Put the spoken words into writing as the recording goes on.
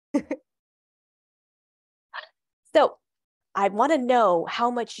So I want to know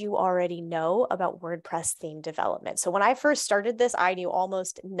how much you already know about WordPress theme development. So when I first started this, I knew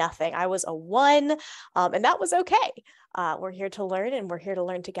almost nothing. I was a 1, and that was okay. We're here to learn, and we're here to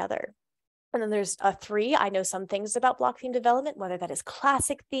learn together. And then there's a 3. I know some things about block theme development, whether that is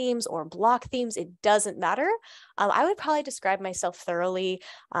classic themes or block themes, it doesn't matter. I would probably describe myself thoroughly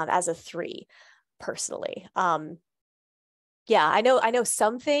as a 3 personally. Yeah, I know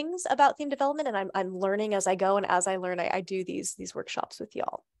some things about theme development, and I'm learning as I go, and as I learn, I do these workshops with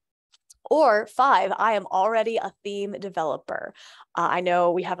y'all. Or 5, I am already a theme developer. I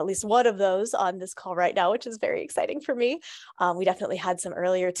know we have at least one of those on this call right now, which is very exciting for me. We definitely had some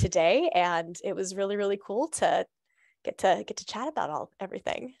earlier today, and it was really, really cool to get to chat about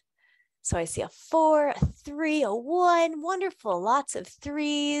everything. So I see a 4, a 3, a 1. Wonderful, lots of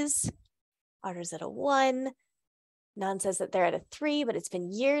 3s. Otter's at a 1. None says that they're at a 3, but it's been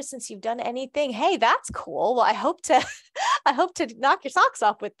years since you've done anything. Hey, that's cool. Well, I hope to knock your socks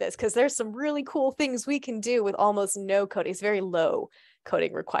off with this, because there's some really cool things we can do with almost no coding. It's very low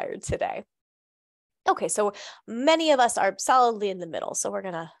coding required today. Okay, so many of us are solidly in the middle, so we're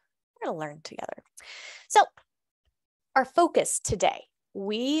gonna learn together. So our focus today,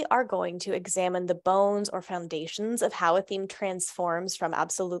 we are going to examine the bones or foundations of how a theme transforms from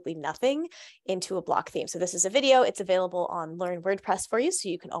absolutely nothing into a block theme. So this is a video. It's available on Learn WordPress for you, so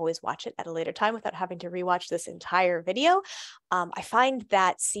you can always watch it at a later time without having to rewatch this entire video. I find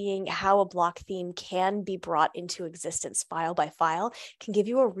that seeing how a block theme can be brought into existence file by file can give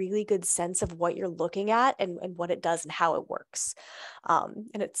you a really good sense of what you're looking at and what it does and how it works. And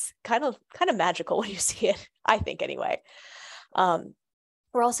it's kind of magical when you see it, I think anyway.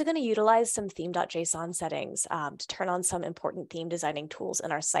 We're also going to utilize some theme.json settings to turn on some important theme designing tools in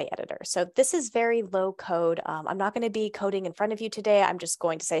our site editor. So this is very low code. I'm not going to be coding in front of you today. I'm just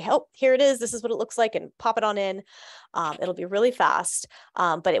going to say, oh, here it is. This is what it looks like, and pop it on in. It'll be really fast.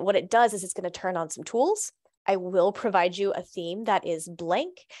 But what it does is it's going to turn on some tools. I will provide you a theme that is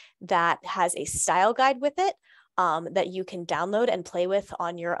blank, that has a style guide with it, that you can download and play with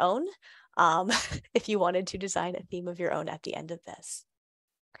on your own if you wanted to design a theme of your own at the end of this.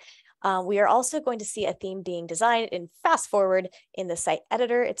 We are also going to see a theme being designed in fast forward in the site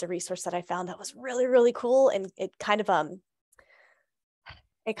editor. It's a resource that I found that was really, really cool, and it kind of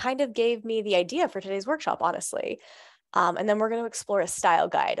gave me the idea for today's workshop, honestly. And then we're going to explore a style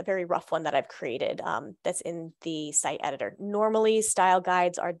guide, a very rough one that I've created that's in the site editor. Normally, style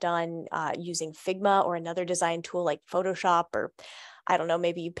guides are done using Figma or another design tool like Photoshop, or I don't know,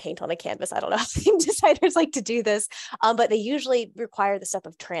 maybe you paint on a canvas. I don't know how theme designers like to do this, but they usually require the step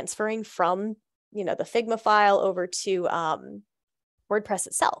of transferring from, the Figma file over to WordPress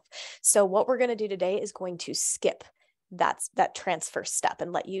itself. So what we're going to do today is going to skip that transfer step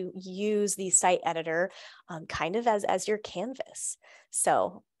and let you use the site editor kind of as your canvas.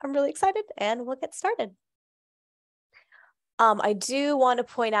 So I'm really excited, and we'll get started. I do want to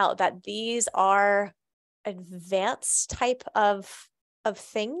point out that these are advanced type of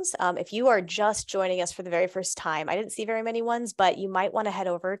things. If you are just joining us for the very first time, I didn't see very many ones, but you might want to head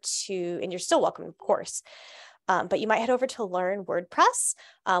over to, and you're still welcome, of course, but you might head over to Learn WordPress.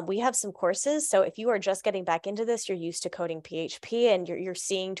 We have some courses. So if you are just getting back into this, you're used to coding PHP, and you're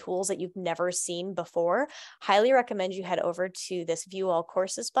seeing tools that you've never seen before, highly recommend you head over to this View All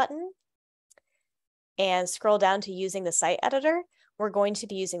Courses button and scroll down to using the site editor. We're going to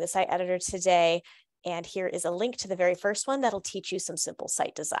be using the site editor today, and here is a link to the very first one that'll teach you some simple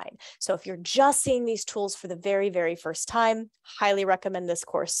site design. So if you're just seeing these tools for the very, very first time, highly recommend this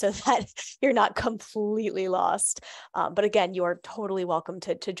course so that you're not completely lost. But again, you are totally welcome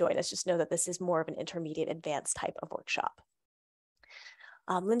to join us. Just know that this is more of an intermediate advanced type of workshop.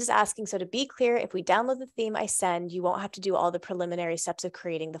 Linda's asking, so to be clear, if we download the theme I send, you won't have to do all the preliminary steps of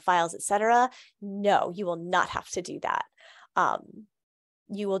creating the files, etc. No, you will not have to do that.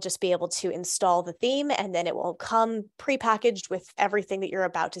 You will just be able to install the theme, and then it will come prepackaged with everything that you're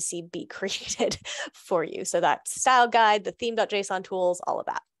about to see be created for you. So that style guide, the theme.json tools, all of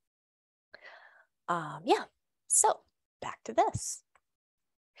that. Yeah, so back to this.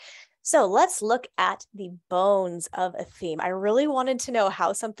 So let's look at the bones of a theme. I really wanted to know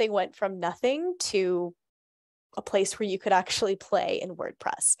how something went from nothing to a place where you could actually play in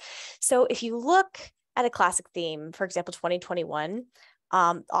WordPress. So if you look at a classic theme, for example, 2021,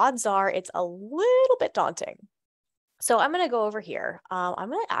 odds are it's a little bit daunting. So I'm going to go over here. I'm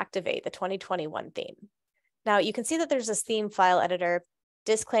going to activate the 2021 theme. Now you can see that there's this theme file editor.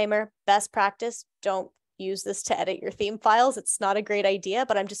 Disclaimer, best practice, don't use this to edit your theme files. It's not a great idea,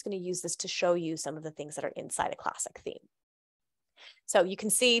 but I'm just going to use this to show you some of the things that are inside a classic theme. So you can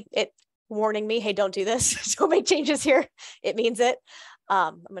see it warning me, hey, don't do this. Don't make changes here. It means it.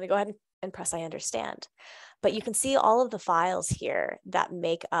 I'm going to go ahead and press I understand. But you can see all of the files here that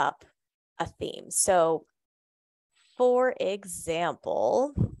make up a theme. So for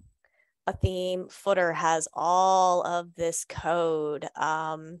example, a theme footer has all of this code.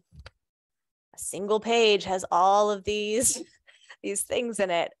 A single page has all of these things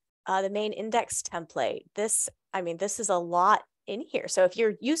in it. The main index template, this is a lot in here. So if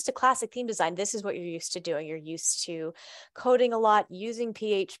you're used to classic theme design, this is what you're used to doing. You're used to coding a lot, using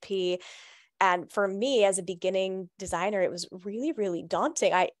PHP. And for me as a beginning designer, it was really, really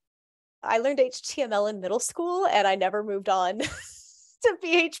daunting. I learned HTML in middle school and I never moved on to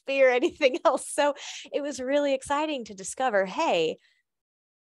PHP or anything else. So it was really exciting to discover, hey,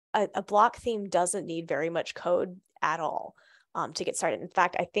 a block theme doesn't need very much code at all to get started. In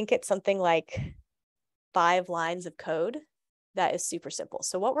fact, I think it's something like 5 lines of code that is super simple.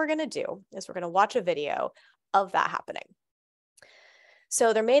 So what we're going to do is we're going to watch a video of that happening.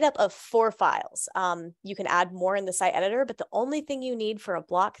 So they're made up of 4 files. You can add more in the site editor, but the only thing you need for a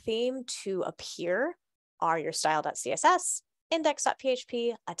block theme to appear are your style.css,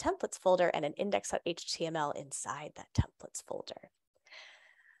 index.php, a templates folder, and an index.html inside that templates folder.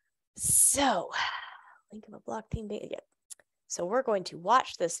 So, link of a block theme. Yeah. So we're going to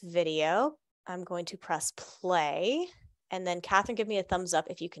watch this video. I'm going to press play. And then Catherine, give me a thumbs up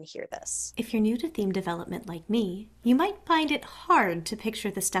if you can hear this. If you're new to theme development like me, you might find it hard to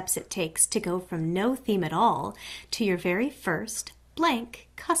picture the steps it takes to go from no theme at all to your very first blank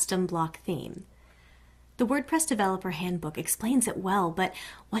custom block theme. The WordPress Developer Handbook explains it well, but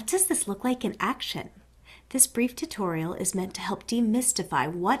what does this look like in action? This brief tutorial is meant to help demystify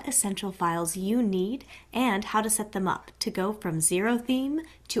what essential files you need and how to set them up to go from zero theme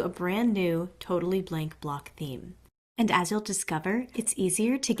to a brand new, totally blank block theme. And as you'll discover, it's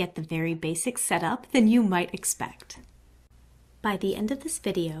easier to get the very basics set up than you might expect. By the end of this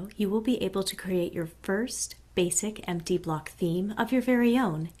video, you will be able to create your first basic empty block theme of your very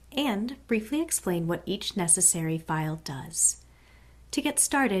own and briefly explain what each necessary file does. To get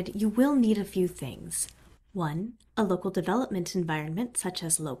started, you will need a few things. 1. A local development environment such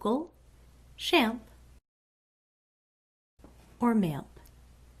as Local, XAMPP, or MAMP.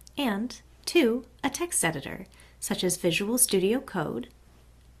 And 2. A text editor such as Visual Studio Code,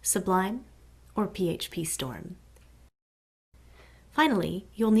 Sublime, or PHP Storm. Finally,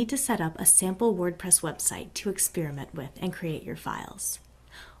 you'll need to set up a sample WordPress website to experiment with and create your files.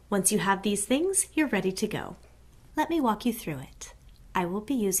 Once you have these things, you're ready to go. Let me walk you through it. I will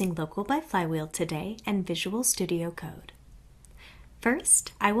be using Local by Flywheel today and Visual Studio Code.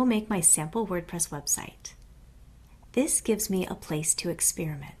 First, I will make my sample WordPress website. This gives me a place to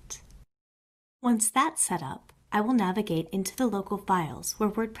experiment. Once that's set up, I will navigate into the local files where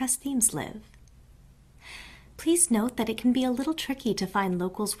WordPress themes live. Please note that it can be a little tricky to find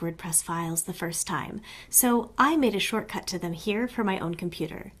Local's WordPress files the first time, so I made a shortcut to them here for my own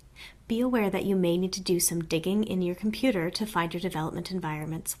computer. Be aware that you may need to do some digging in your computer to find your development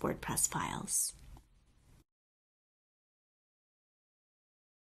environment's WordPress files.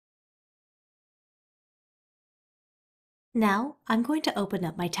 Now, I'm going to open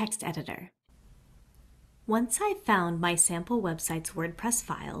up my text editor. Once I've found my sample website's WordPress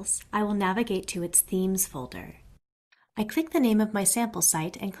files, I will navigate to its Themes folder. I click the name of my sample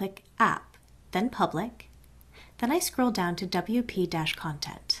site and click App, then Public. Then I scroll down to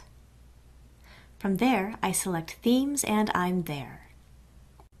WP-Content. From there, I select Themes and I'm there.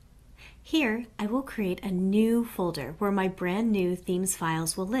 Here, I will create a new folder where my brand new themes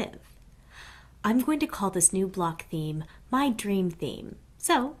files will live. I'm going to call this new block theme My Dream Theme,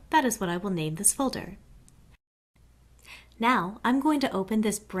 so that is what I will name this folder. Now, I'm going to open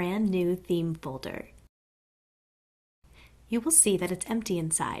this brand new theme folder. You will see that it's empty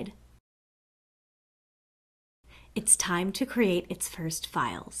inside. It's time to create its first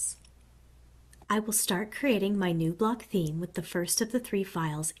files. I will start creating my new block theme with the first of the 3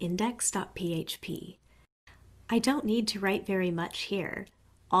 files, index.php. I don't need to write very much here.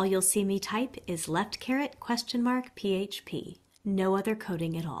 All you'll see me type is $?PHP, no other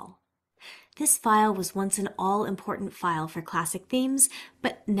coding at all. This file was once an all-important file for classic themes,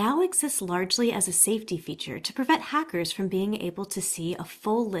 but now exists largely as a safety feature to prevent hackers from being able to see a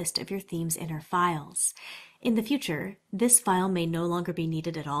full list of your theme's inner files. In the future, this file may no longer be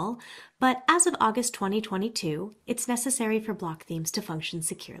needed at all, but as of August 2022, it's necessary for block themes to function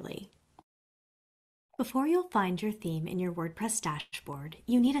securely. Before you'll find your theme in your WordPress dashboard,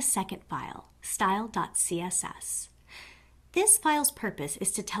 you need a second file, style.css. This file's purpose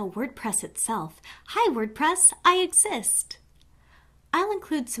is to tell WordPress itself, "Hi WordPress, I exist." I'll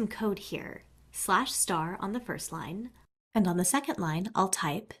include some code here, /* on the first line, and on the second line, I'll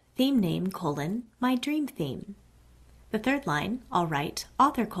type theme name : my dream theme. The third line, I'll write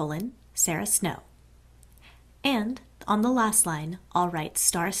author : Sarah Snow. And on the last line, I'll write /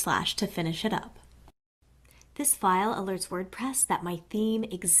 to finish it up. This file alerts WordPress that my theme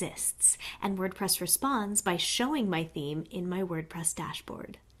exists, and WordPress responds by showing my theme in my WordPress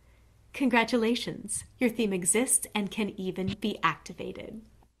dashboard. Congratulations! Your theme exists and can even be activated.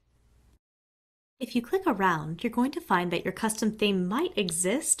 If you click around, you're going to find that your custom theme might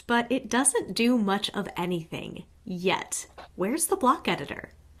exist, but it doesn't do much of anything yet. Where's the block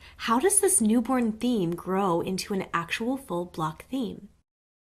editor? How does this newborn theme grow into an actual full block theme?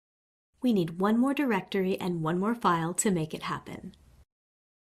 We need one more directory and one more file to make it happen.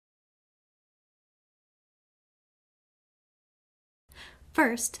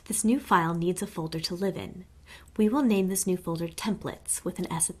 First, this new file needs a folder to live in. We will name this new folder Templates with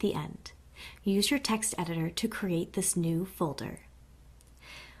an S at the end. Use your text editor to create this new folder.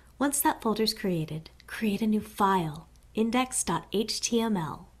 Once that folder is created, create a new file,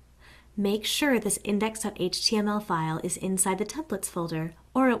 index.html. Make sure this index.html file is inside the Templates folder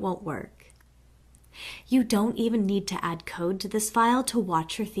or it won't work. You don't even need to add code to this file to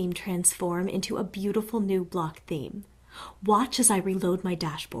watch your theme transform into a beautiful new block theme. Watch as I reload my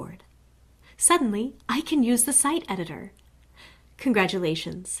dashboard. Suddenly, I can use the site editor.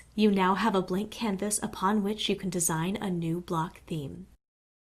 Congratulations, you now have a blank canvas upon which you can design a new block theme.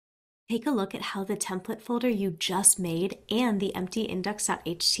 Take a look at how the template folder you just made and the empty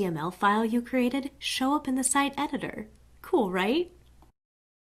index.html file you created show up in the site editor. Cool, right?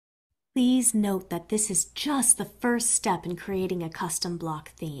 Please note that this is just the first step in creating a custom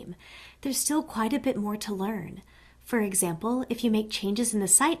block theme. There's still quite a bit more to learn. For example, if you make changes in the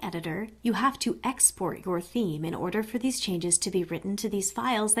site editor, you have to export your theme in order for these changes to be written to these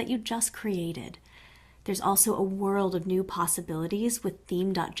files that you just created. There's also a world of new possibilities with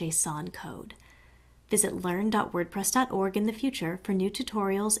theme.json code. Visit learn.wordpress.org in the future for new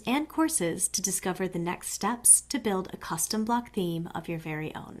tutorials and courses to discover the next steps to build a custom block theme of your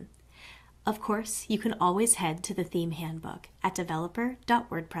very own. Of course, you can always head to the theme handbook at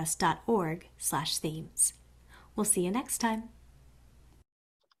developer.wordpress.org/themes. We'll see you next time.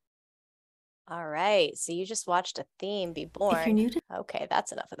 All right, so you just watched a theme be born. If you're new to Okay,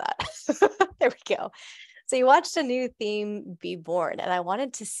 that's enough of that. There we go. So you watched a new theme be born, and I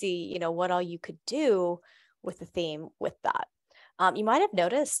wanted to see, what all you could do with the theme with that. You might have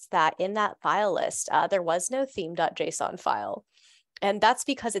noticed that in that file list, there was no theme.json file, and that's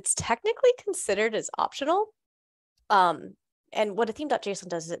because it's technically considered as optional. And what a theme.json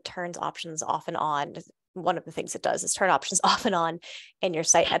does is it turns options off and on. One of the things it does is turn options off and on in your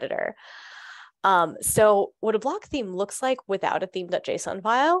site editor. So what a block theme looks like without a theme.json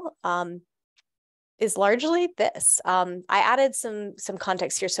file is largely this. I added some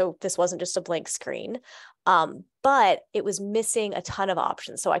context here, so this wasn't just a blank screen, but it was missing a ton of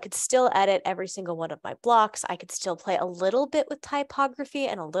options. So I could still edit every single one of my blocks. I could still play a little bit with typography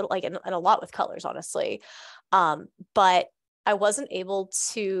and a little and a lot with colors, honestly. But I wasn't able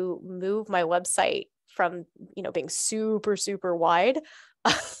to move my website from being super, super wide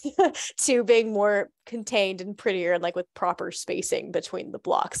to being more contained and prettier and with proper spacing between the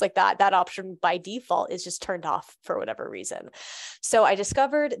blocks. That option by default is just turned off for whatever reason. So I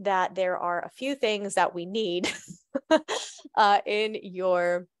discovered that there are a few things that we need in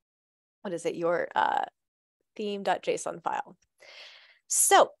your theme.json file.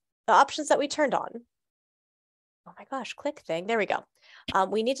 So the options that we turned on, oh my gosh, click thing, there we go.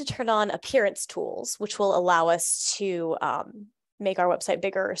 We need to turn on appearanceTools, which will allow us to make our website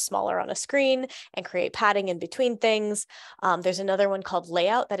bigger or smaller on a screen and create padding in between things. There's another one called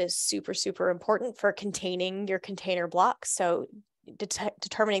layout that is super, super important for containing your container blocks. So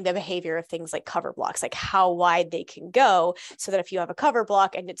determining the behavior of things like cover blocks, like how wide they can go, so that if you have a cover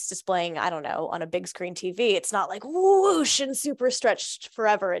block and it's displaying, I don't know, on a big screen TV, it's not like whoosh and super stretched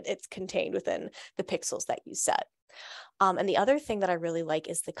forever. It's contained within the pixels that you set. And the other thing that I really like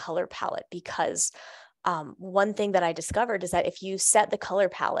is the color palette, because one thing that I discovered is that if you set the color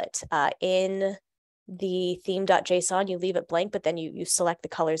palette in the theme.json, you leave it blank, but then you select the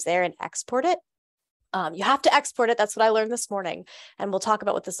colors there and export it. You have to export it. That's what I learned this morning. And we'll talk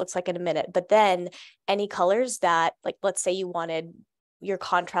about what this looks like in a minute. But then any colors that, let's say you wanted your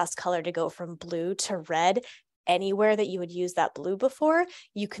contrast color to go from blue to red, anywhere that you would use that blue before,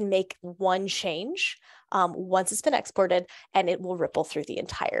 you can make one change once it's been exported, and it will ripple through the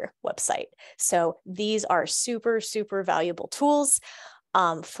entire website. So these are super, super valuable tools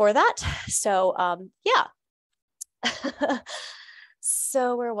for that. So yeah.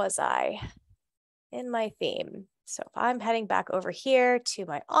 So where was I in my theme? So if I'm heading back over here to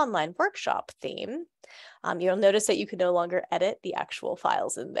my online workshop theme, you'll notice that you can no longer edit the actual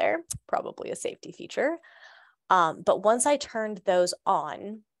files in there, probably a safety feature. But once I turned those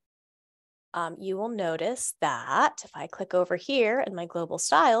on, you will notice that if I click over here in my global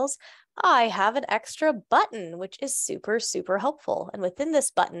styles, I have an extra button, which is super, super helpful. And within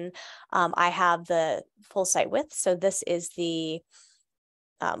this button, I have the full site width. So this is the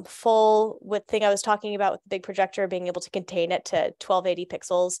full width thing I was talking about with the big projector, being able to contain it to 1280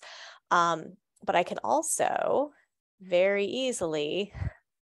 pixels. But I can also very easily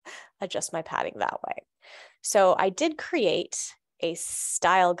adjust my padding that way. So I did create a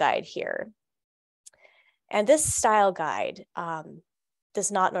style guide here. And this style guide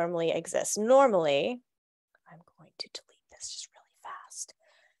does not normally exist. Normally, I'm going to delete this just really fast.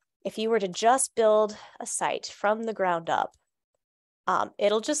 If you were to just build a site from the ground up,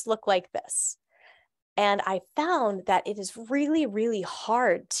 it'll just look like this. And I found that it is really, really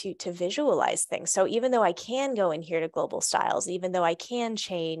hard to visualize things. So even though I can go in here to global styles, even though I can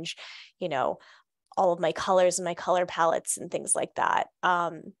change, you know, all of my colors and my color palettes and things like that.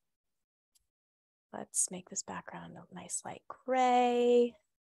 Let's make this background a nice light gray.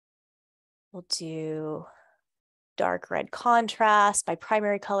 We'll do dark red contrast. My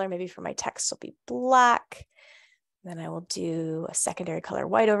primary color, maybe for my text, will be black. Then I will do a secondary color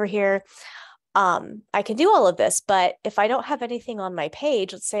white over here. I can do all of this, but if I don't have anything on my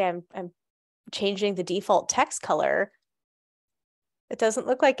page, let's say I'm changing the default text color, it doesn't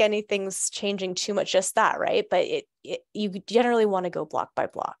look like anything's changing too much, just that, right? But you generally want to go block by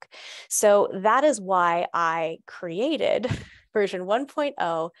block. So that is why I created version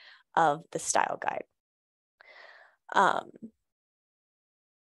 1.0 of the style guide.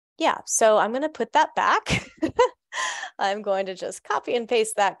 Yeah, so I'm going to put that back. I'm going to just copy and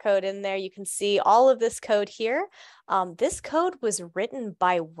paste that code in there. You can see all of this code here. This code was written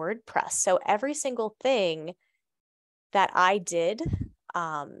by WordPress. So every single thing that I did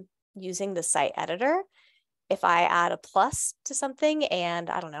using the site editor, if I add a plus to something and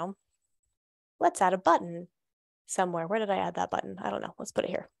I don't know, let's add a button somewhere. Where did I add that button? I don't know. Let's put it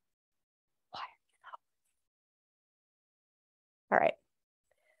here. All right.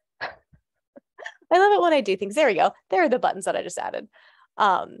 I love it when I do things. There we go. There are the buttons that I just added.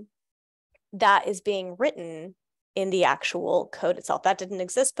 That is being written in the actual code itself. That didn't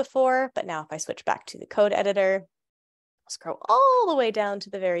exist before, but now if I switch back to the code editor, I'll scroll all the way down to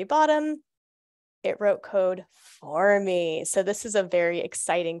the very bottom. It wrote code for me. So this is a very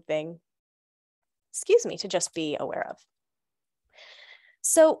exciting thing, excuse me, to just be aware of.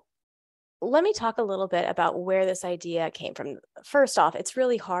 So let me talk a little bit about where this idea came from. First off, it's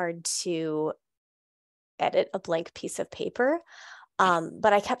really hard to edit a blank piece of paper.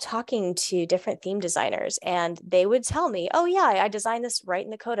 But I kept talking to different theme designers and they would tell me, oh yeah, I designed this right in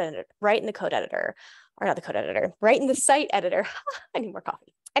the code editor, right in the site editor. I need more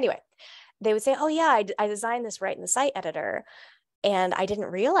coffee. Anyway, they would say, oh yeah, I designed this right in the site editor. And I didn't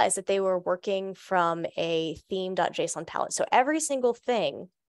realize that they were working from a theme.json palette. So every single thing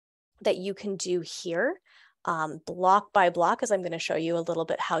that you can do here, block by block, as I'm going to show you a little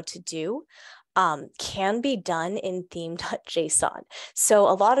bit how to do, can be done in theme.json. So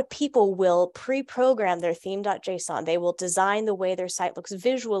a lot of people will pre-program their theme.json. They will design the way their site looks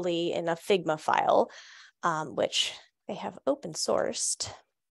visually in a Figma file, which they have open sourced.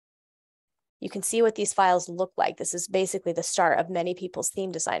 You can see what these files look like. This is basically the start of many people's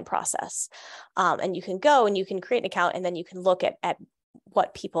theme design process. And you can go and you can create an account and then you can look at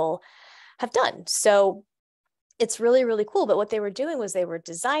what people have done. So it's really, really cool. But what they were doing was they were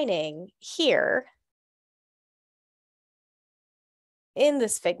designing here in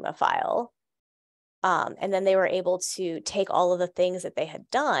this Figma file. And then they were able to take all of the things that they had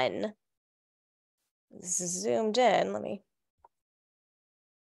done, zoomed in,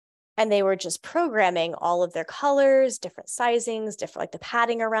 and they were just programming all of their colors, different sizings, different, like the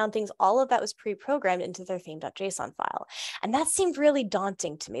padding around things, all of that was pre-programmed into their theme.json file. And that seemed really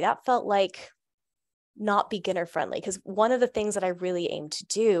daunting to me. That felt like not beginner friendly, because one of the things that I really aim to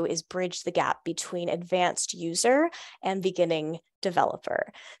do is bridge the gap between advanced user and beginning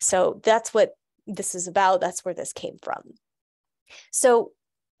developer. So that's what this is about. That's where this came from. So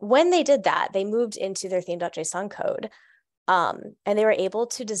when they did that, they moved into their theme.json code, and they were able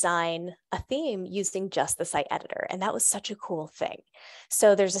to design a theme using just the site editor. And that was such a cool thing.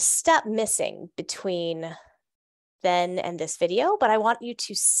 So there's a step missing between then and this video, but I want you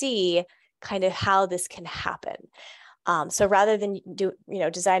to see kind of how this can happen. So rather than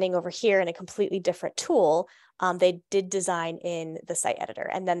designing over here in a completely different tool, they did design in the site editor.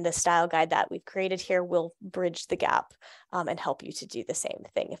 And then the style guide that we've created here will bridge the gap and help you to do the same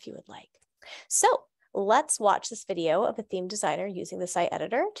thing if you would like. So let's watch this video of a theme designer using the site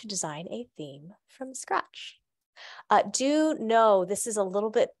editor to design a theme from scratch. Do know this is a little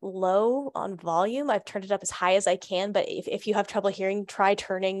bit low on volume. I've turned it up as high as I can, but if you have trouble hearing, try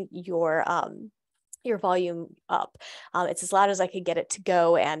turning your volume up. It's as loud as I could get it to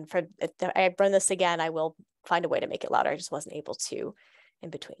go. And if I run this again, I will find a way to make it louder. I just wasn't able to in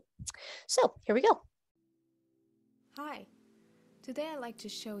between. So here we go. Hi. Today I'd like to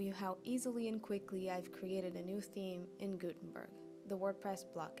show you how easily and quickly I've created a new theme in Gutenberg, the WordPress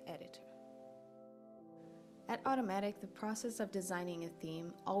block editor. At Automatic, the process of designing a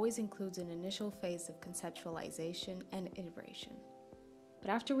theme always includes an initial phase of conceptualization and iteration. But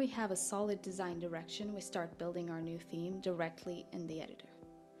after we have a solid design direction, we start building our new theme directly in the editor.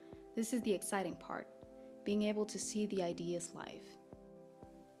 This is the exciting part, being able to see the ideas live.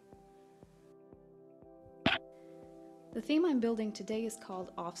 The theme I'm building today is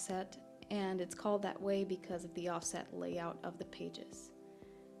called Offset, and it's called that way because of the offset layout of the pages.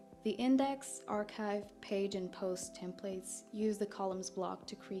 The index, archive, page, and post templates use the columns block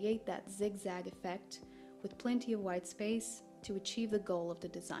to create that zigzag effect with plenty of white space to achieve the goal of the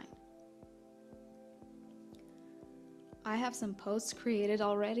design. I have some posts created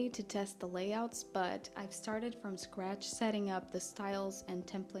already to test the layouts, but I've started from scratch setting up the styles and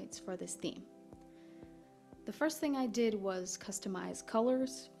templates for this theme. The first thing I did was customize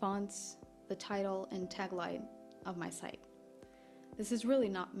colors, fonts, the title, and tagline of my site. This is really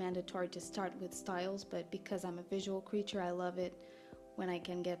not mandatory to start with styles, but because I'm a visual creature, I love it when I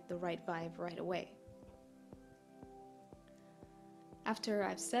can get the right vibe right away. After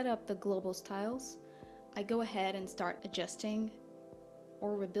I've set up the global styles, I go ahead and start adjusting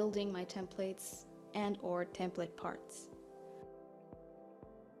or rebuilding my templates and/or template parts.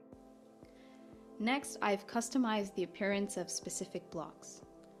 Next, I've customized the appearance of specific blocks.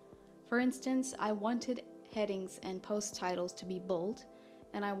 For instance, I wanted headings and post titles to be bold,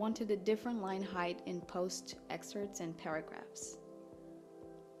 and I wanted a different line height in post excerpts and paragraphs.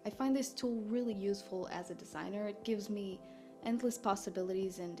 I find this tool really useful as a designer. It gives me endless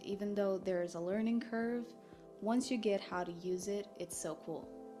possibilities, and even though there's a learning curve, once you get how to use it, it's so cool.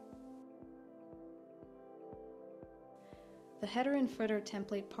 The header and footer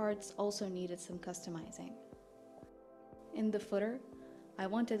template parts also needed some customizing. In the footer, I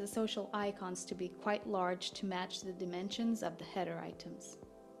wanted the social icons to be quite large to match the dimensions of the header items.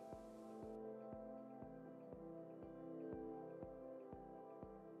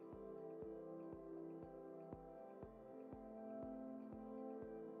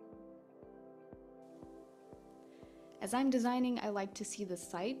 As I'm designing, I like to see the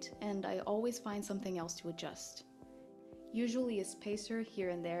site, and I always find something else to adjust. Usually a spacer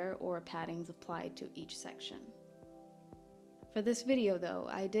here and there or paddings applied to each section. For this video though,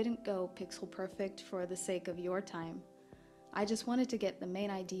 I didn't go pixel perfect for the sake of your time. I just wanted to get the main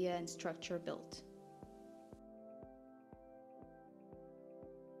idea and structure built.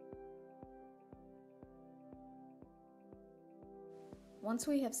 Once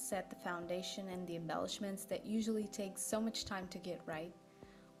we have set the foundation and the embellishments that usually take so much time to get right,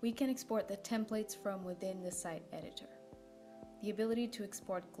 we can export the templates from within the site editor. The ability to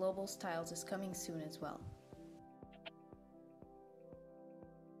export global styles is coming soon as well.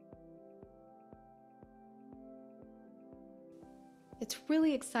 It's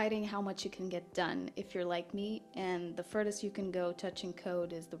really exciting how much you can get done if you're like me, and the furthest you can go touching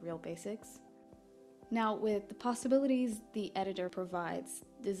code is the real basics. Now, with the possibilities the editor provides,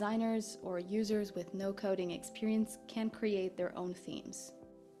 designers or users with no coding experience can create their own themes.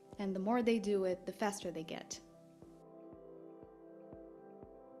 And the more they do it, the faster they get.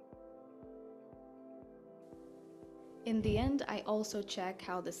 In the end, I also check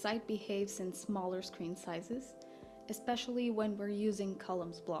how the site behaves in smaller screen sizes, especially when we're using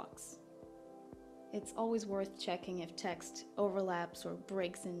columns blocks. It's always worth checking if text overlaps or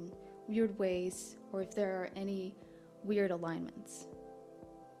breaks in weird ways, or if there are any weird alignments.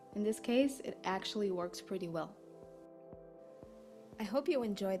 In this case, it actually works pretty well. I hope you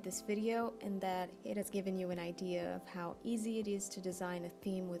enjoyed this video and that it has given you an idea of how easy it is to design a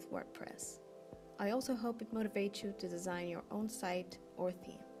theme with WordPress. I also hope it motivates you to design your own site or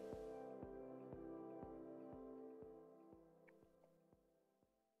theme.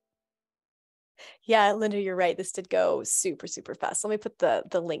 Yeah, Linda, you're right. This did go super, super fast. Let me put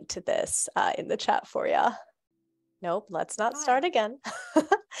the link to this in the chat for you. Nope, let's not start again.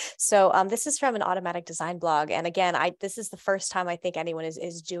 So this is from an Automatic Design blog. And again, this is the first time I think anyone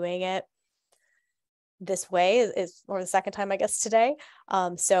is doing it. this way is or the second time, I guess, today.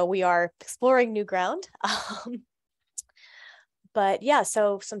 So we are exploring new ground. But yeah,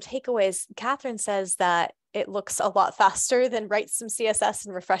 so some takeaways. Catherine says that it looks a lot faster than write some CSS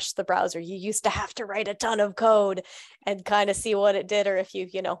and refresh the browser. You used to have to write a ton of code and kind of see what it did, or if you,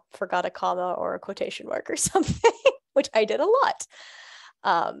 forgot a comma or a quotation mark or something, which I did a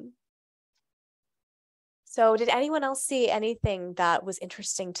lot. So did anyone else see anything that was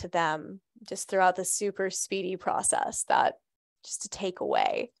interesting to them just throughout the super speedy process, that just to take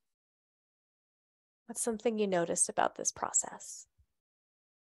away? What's something you noticed about this process?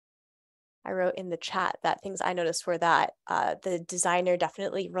 I wrote in the chat that things I noticed were that the designer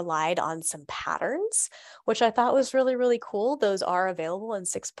definitely relied on some patterns, which I thought was really, really cool. Those are available in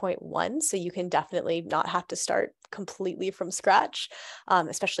 6.1, so you can definitely not have to start completely from scratch,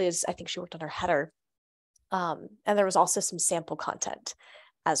 especially as I think she worked on her header. And there was also some sample content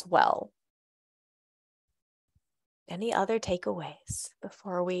as well. Any other takeaways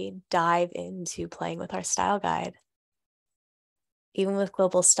before we dive into playing with our style guide? Even with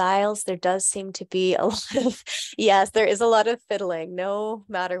global styles, there does seem to be a lot of, yes, there is a lot of fiddling, no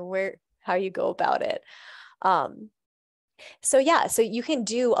matter how you go about it. So yeah, so you can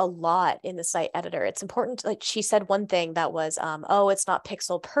do a lot in the site editor. It's important, like she said one thing that was, oh, it's not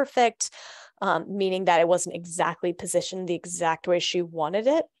pixel perfect, meaning that it wasn't exactly positioned the exact way she wanted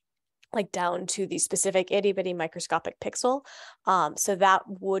it, like down to the specific itty bitty microscopic pixel. So that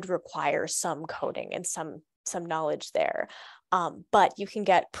would require some coding and some knowledge there. But you can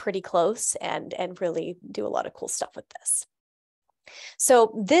get pretty close and really do a lot of cool stuff with this.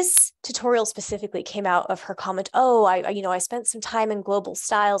 So this tutorial specifically came out of her comment, oh, I spent some time in global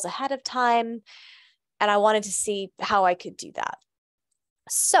styles ahead of time, and I wanted to see how I could do that.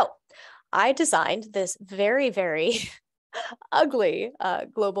 So I designed this very, very ugly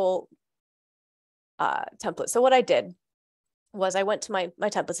global template. So what I did was I went to my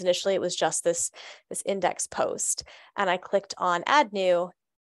templates. Initially, it was just this index post, and I clicked on add new.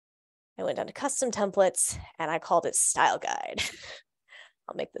 I went down to custom templates and I called it style guide.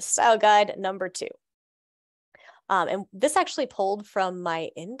 I'll make this style guide number 2. And this actually pulled from my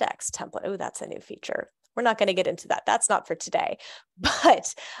index template. Oh, that's a new feature. We're not going to get into that. That's not for today.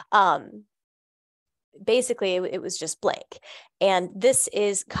 But basically, it was just blank. And this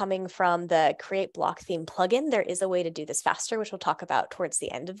is coming from the Create Block Theme plugin. There is a way to do this faster, which we'll talk about towards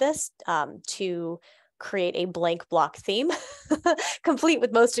the end of this, to create a blank block theme, complete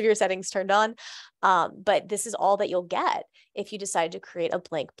with most of your settings turned on. But this is all that you'll get if you decide to create a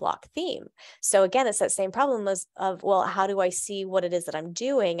blank block theme. So again, it's that same problem of, well, how do I see what it is that I'm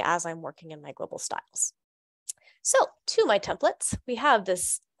doing as I'm working in my global styles? So to my templates, we have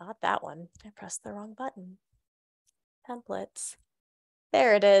this, not that one, I pressed the wrong button. Templates,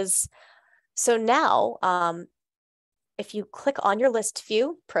 there it is. So now, if you click on your list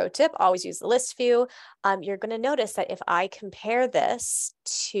view, pro tip, always use the list view, you're going to notice that if I compare this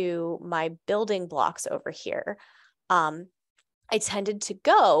to my building blocks over here, I tended to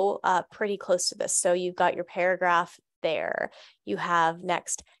go pretty close to this. So you've got your paragraph there. You have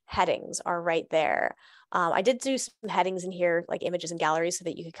next headings are right there. I did do some headings in here, like images and galleries, so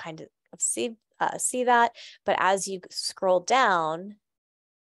that you could kind of see that. But as you scroll down,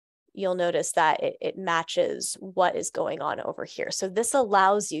 you'll notice that it matches what is going on over here. So this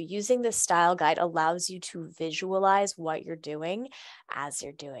allows you, using this style guide allows you to visualize what you're doing as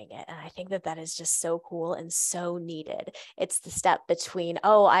you're doing it. And I think that that is just so cool and so needed. It's the step between,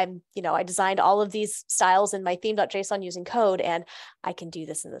 oh, I designed all of these styles in my theme.json using code, and I can do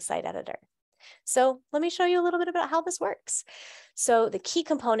this in the site editor. So let me show you a little bit about how this works. So the key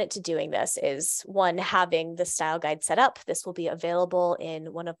component to doing this is, one, having the style guide set up. This will be available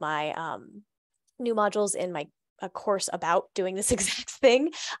in one of my new modules in my course about doing this exact thing,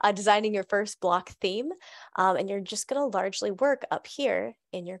 designing your first block theme. And you're just going to largely work up here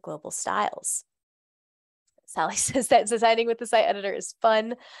in your global styles. Sally says that designing with the site editor is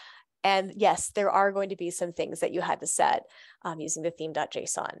fun. And yes, there are going to be some things that you had to set using the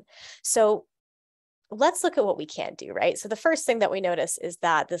theme.json. So let's look at what we can do, right? So the first thing that we notice is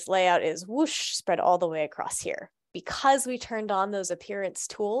that this layout is whoosh, spread all the way across here. Because we turned on those appearance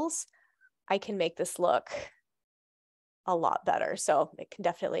tools, I can make this look a lot better. So it can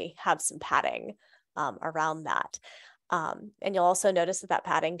definitely have some padding around that. And you'll also notice that that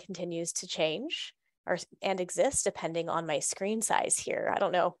padding continues to change and exist depending on my screen size here. I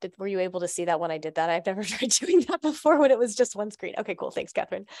don't know, were you able to see that when I did that? I've never tried doing that before when it was just one screen. Okay, cool, thanks,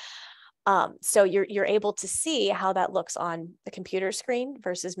 Catherine. So you're able to see how that looks on the computer screen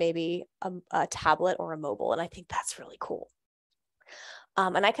versus maybe a tablet or a mobile. And I think that's really cool.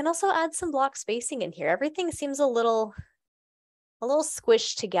 And I can also add some block spacing in here. Everything seems a little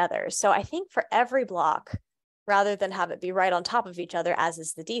squished together. So I think for every block, rather than have it be right on top of each other, as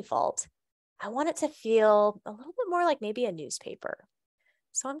is the default, I want it to feel a little bit more like maybe a newspaper.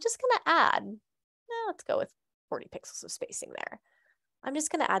 So I'm just gonna add, let's go with 40 pixels of spacing there. I'm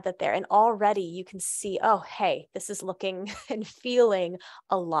just gonna add that there, and already you can see, oh, hey, this is looking and feeling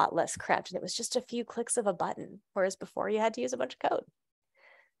a lot less cramped, and it was just a few clicks of a button, whereas before you had to use a bunch of code.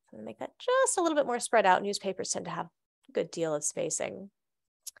 I'm gonna make that just a little bit more spread out. Newspapers tend to have a good deal of spacing.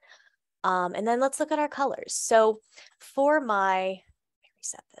 And then let's look at our colors. So for my, let me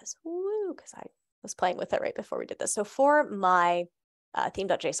reset this, because I was playing with it right before we did this. So for my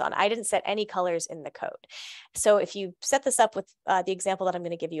theme.json, I didn't set any colors in the code. So if you set this up with the example that I'm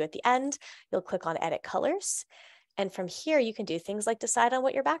going to give you at the end, you'll click on Edit Colors. And from here, you can do things like decide on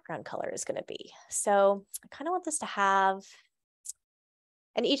what your background color is going to be. So I kind of want this to have,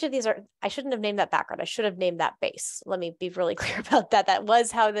 and each of these are, I shouldn't have named that background. I should have named that base. Let me be really clear about that. That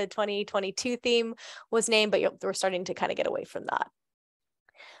was how the 2022 theme was named, but we're starting to kind of get away from that.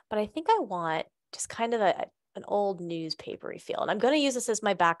 But I think I want just kind of an old newspapery feel. And I'm going to use this as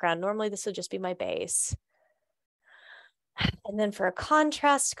my background. Normally this would just be my base. And then for a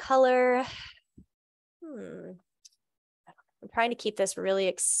contrast color, I'm trying to keep this really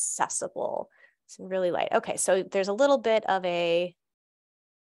accessible. It's really light. Okay, so there's a little bit of a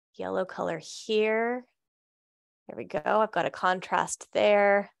yellow color here. There we go. I've got a contrast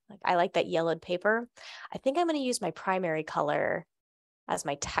there. I like that yellowed paper. I think I'm going to use my primary color as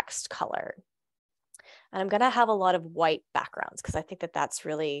my text color. And I'm going to have a lot of white backgrounds because I think that that's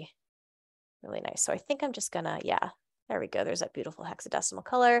really, really nice. So I think I'm just going to, yeah, there we go. There's that beautiful hexadecimal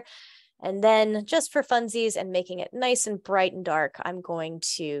color. And then just for funsies and making it nice and bright and dark, I'm going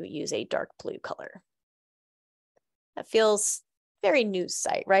to use a dark blue color. That feels very news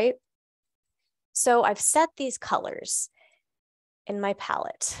site, right? So I've set these colors in my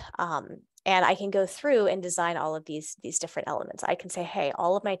palette, and I can go through and design all of these different elements. I can say, hey,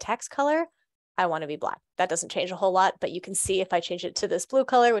 all of my text color, I want to be black. That doesn't change a whole lot, but you can see if I change it to this blue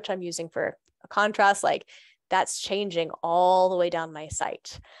color, which I'm using for a contrast, like that's changing all the way down my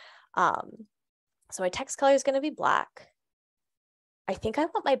site. So my text color is going to be black. I think I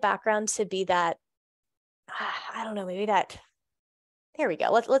want my background to be that, I don't know, maybe that, there we go.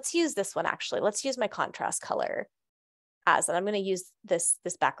 Let's use this one actually. Let's use my contrast color as, and I'm going to use this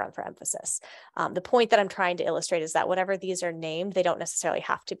background for emphasis. The point that I'm trying to illustrate is that whatever these are named, they don't necessarily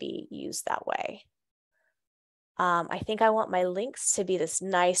have to be used that way. I think I want my links to be this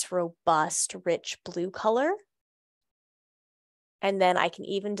nice, robust, rich blue color. And then I can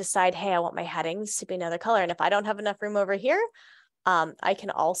even decide, hey, I want my headings to be another color. And if I don't have enough room over here, I can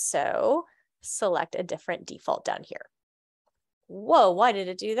also select a different default down here. Whoa, why did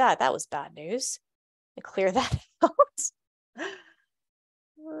it do that? That was bad news. Clear that out.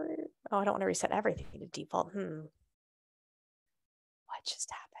 Oh, I don't want to reset everything to default. What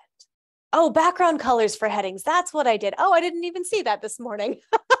just happened? Oh, background colors for headings. That's what I did. Oh, I didn't even see that this morning.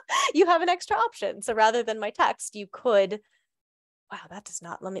 You have an extra option. So rather than my text, you could, wow, that does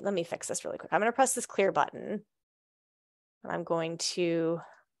not, let me fix this really quick. I'm going to press this clear button. And I'm going to,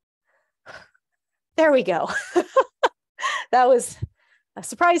 there we go. That was a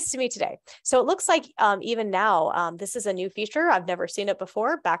surprise to me today. So it looks like even now, this is a new feature. I've never seen it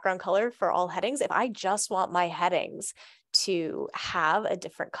before, background color for all headings. If I just want my headings to have a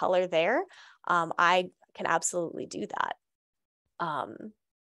different color there, I can absolutely do that.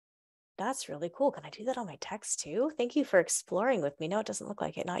 That's really cool. Can I do that on my text too? Thank you for exploring with me. No, it doesn't look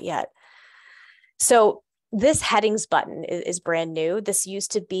like it, not yet. So this headings button is brand new. This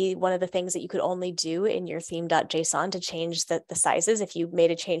used to be one of the things that you could only do in your theme.json to change the sizes. If you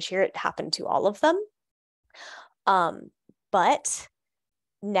made a change here, it happened to all of them. But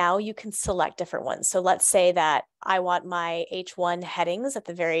now you can select different ones. So let's say that I want my H1 headings at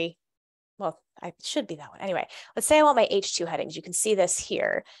the very, well, I should be that one. Anyway, let's say I want my H2 headings. You can see this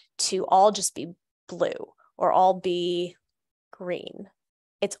here to all just be blue or all be green.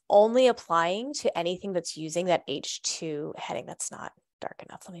 It's only applying to anything that's using that H2 heading. That's not dark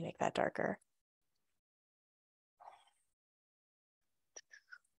enough. Let me make that darker.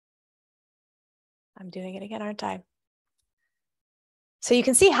 I'm doing it again, aren't I? So you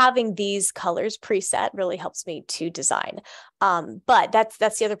can see having these colors preset really helps me to design. But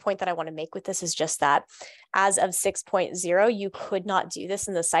that's the other point that I want to make with this is just that as of 6.0, you could not do this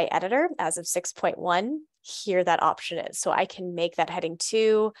in the site editor. As of 6.1, here that option is. So I can make that heading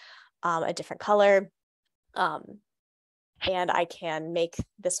 2 a different color. And I can make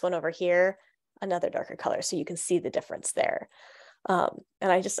this one over here another darker color. So you can see the difference there. And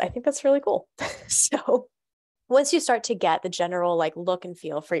I think that's really cool. So once you start to get the general like look and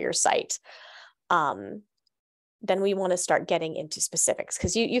feel for your site, then we want to start getting into specifics,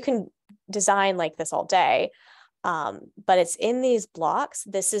 because you can design like this all day, but it's in these blocks.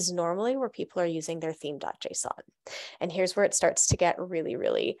 This is normally where people are using their theme.json. And here's where it starts to get really,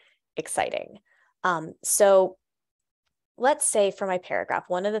 really exciting. So let's say for my paragraph,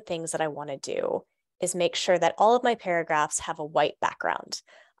 one of the things that I want to do is make sure that all of my paragraphs have a white background.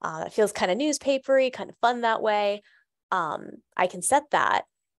 It feels kind of newspapery, kind of fun that way. I can set that,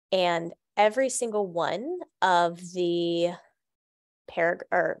 and every single one of the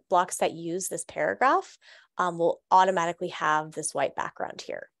blocks that use this paragraph will automatically have this white background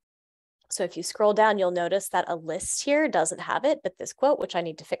here. So if you scroll down, you'll notice that a list here doesn't have it, but this quote, which I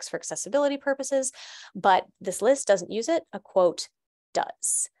need to fix for accessibility purposes, but this list doesn't use it, a quote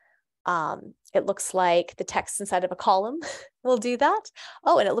does. It looks like the text inside of a column will do that.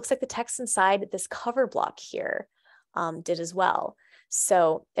 Oh, and it looks like the text inside this cover block here did as well.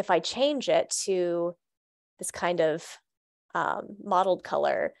 So if I change it to this kind of mottled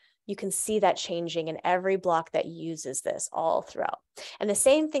color, you can see that changing in every block that uses this all throughout. And the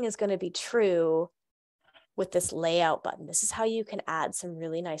same thing is going to be true with this layout button. This is how you can add some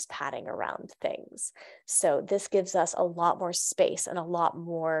really nice padding around things. So this gives us a lot more space and a lot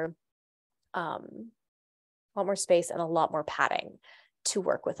more space and a lot more padding to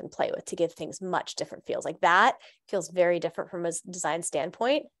work with and play with, to give things much different feels. Like that feels very different from a design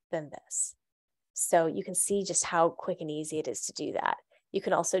standpoint than this. So you can see just how quick and easy it is to do that. You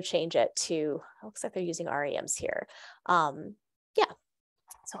can also change it to, it looks like they're using REMs here. Yeah,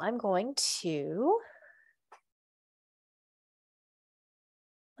 so I'm going to,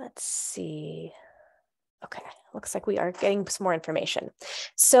 let's see. Okay, looks like we are getting some more information.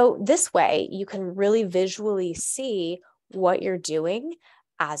 So this way you can really visually see what you're doing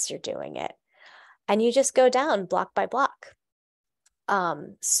as you're doing it. And you just go down block by block.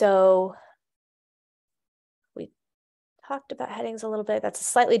 So we talked about headings a little bit. That's a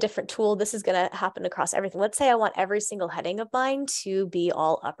slightly different tool. This is going to happen across everything. Let's say I want every single heading of mine to be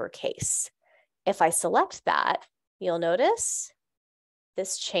all uppercase. If I select that, you'll notice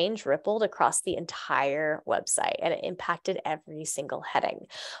this change rippled across the entire website, and it impacted every single heading.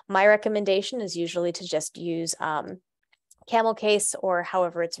 My recommendation is usually to just use camel case, or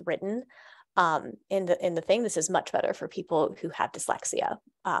however it's written in the thing. This is much better for people who have dyslexia,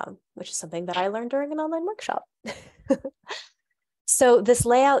 which is something that I learned during an online workshop. So this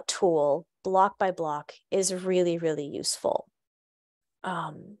layout tool, block by block, is really, really useful.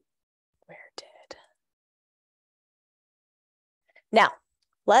 Now,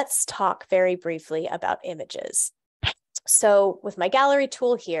 let's talk very briefly about images. So with my gallery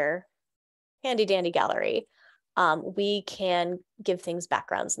tool here, handy dandy gallery, we can give things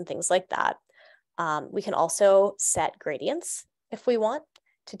backgrounds and things like that. We can also set gradients if we want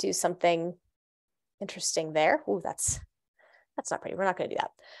to do something interesting there. Ooh, that's not pretty. We're not going to do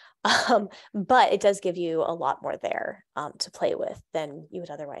that. But it does give you a lot more there to play with than you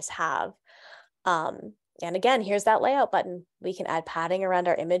would otherwise have. And again, here's that layout button. We can add padding around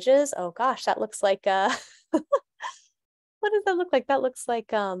our images. Oh gosh, that looks like what does that look like? That looks like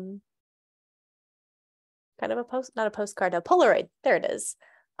kind of a not a postcard, a Polaroid. There it is.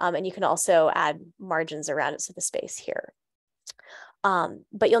 And you can also add margins around it, so the space here.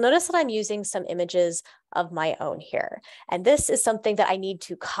 But you'll notice that I'm using some images of my own here. And this is something that I need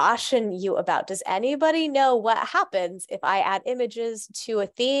to caution you about. Does anybody know what happens if I add images to a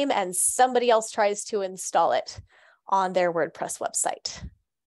theme and somebody else tries to install it on their WordPress website?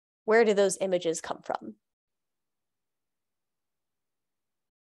 Where do those images come from?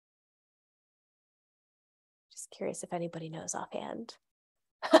 Just curious if anybody knows offhand.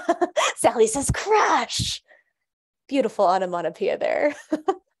 Sally says crash. Beautiful onomatopoeia there.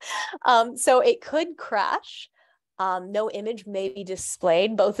 So it could crash. No image may be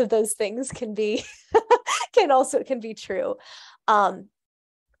displayed. Both of those things can be can be true.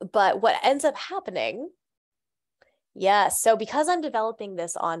 But what ends up happening, yes, so because I'm developing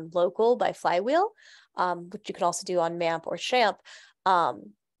this on local by Flywheel, which you can also do on MAMP or Champ,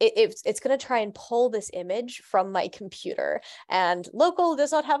 it's going to try and pull this image from my computer, and local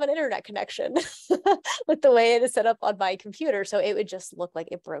does not have an internet connection with the way it is set up on my computer. So it would just look like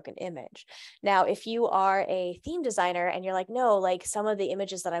a broken image. Now, if you are a theme designer and you're like, no, like some of the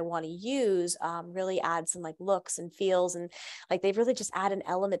images that I want to use really add some like looks and feels, and like they really just add an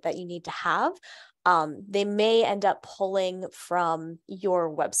element that you need to have. they may end up pulling from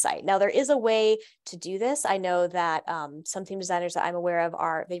your website. Now, there is a way to do this. I know that some theme designers that I'm aware of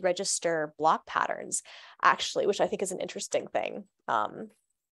they register block patterns, actually, which I think is an interesting thing.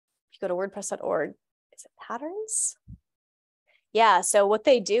 If you go to wordpress.org, is it patterns? Yeah, so what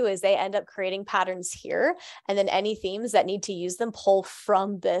they do is they end up creating patterns here, and then any themes that need to use them pull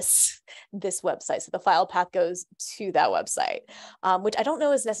from this website. So the file path goes to that website, which I don't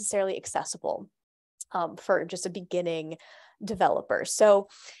know is necessarily accessible for just a beginning developer. So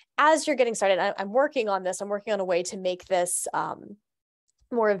as you're getting started, I'm working on this. I'm working on a way to make this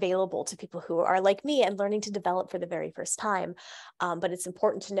more available to people who are like me and learning to develop for the very first time. But it's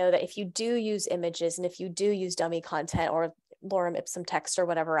important to know that if you do use images and if you do use dummy content or lorem ipsum text or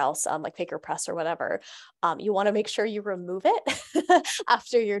whatever else, like PaperPress or whatever, you want to make sure you remove it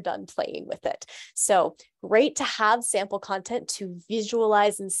after you're done playing with it. So great to have sample content to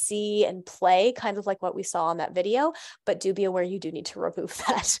visualize and see and play, kind of like what we saw on that video, but do be aware you do need to remove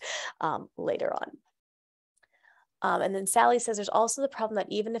that later on. And then Sally says there's also the problem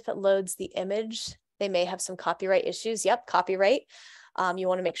that even if it loads the image, they may have some copyright issues. Yep, copyright. You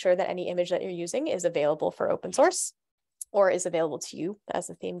want to make sure that any image that you're using is available for open source or is available to you as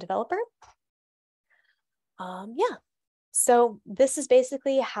a theme developer. Yeah, so this is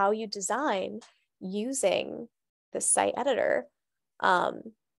basically how you design using the site editor.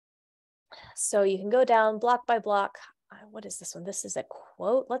 So you can go down block by block. What is this one? This is a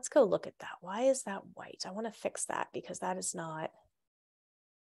quote. Let's go look at that. Why is that white? I want to fix that because that is not.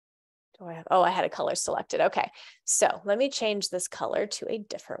 Do I have? Oh, I had a color selected. Okay, so let me change this color to a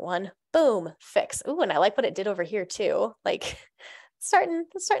different one. Boom, fix. Ooh, and I like what it did over here too. Like, it's starting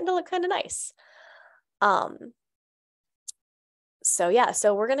to look kind of nice. So yeah,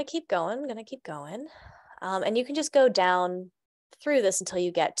 so we're gonna keep going. And you can just go down through this until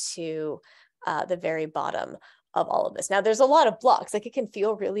you get to the very bottom of all of this. Now there's a lot of blocks, like it can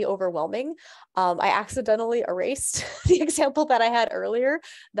feel really overwhelming. I accidentally erased the example that I had earlier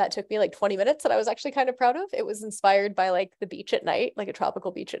that took me like 20 minutes that I was actually kind of proud of. It was inspired by like the beach at night, like a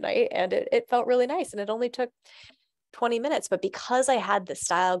tropical beach at night. And it felt really nice. And it only took 20 minutes, but because I had the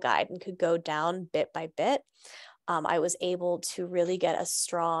style guide and could go down bit by bit, I was able to really get a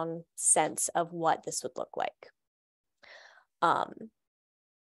strong sense of what this would look like.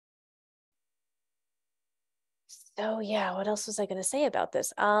 So yeah, what else was I going to say about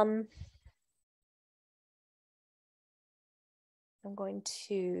this? I'm going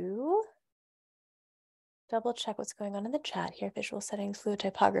to double check what's going on in the chat here. Visual settings, fluid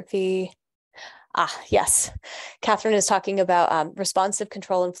typography. Yes, Catherine is talking about responsive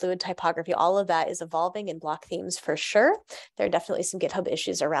control and fluid typography. All of that is evolving in block themes for sure. There are definitely some GitHub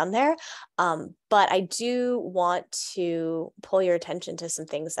issues around there. But I do want to pull your attention to some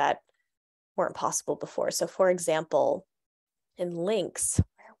things that weren't possible before. So for example, in links,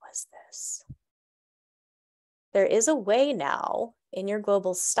 where was this? There is a way now in your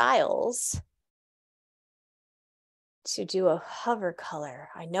global styles to do a hover color.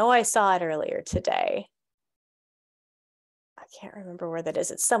 I know I saw it earlier today. I can't remember where that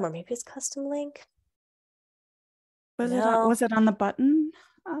is. It's somewhere. Maybe it's custom link. Was it on the button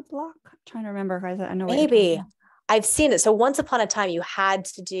block? I'm trying to remember, guys. I know maybe. I've seen it. So once upon a time, you had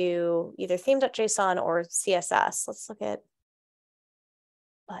to do either theme.json or CSS. Let's look at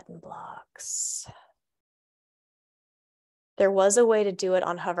button blocks. There was a way to do it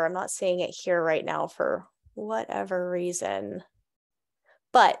on hover. I'm not seeing it here right now for whatever reason,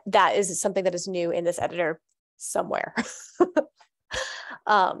 but that is something that is new in this editor somewhere.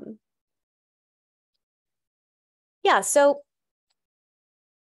 Yeah, so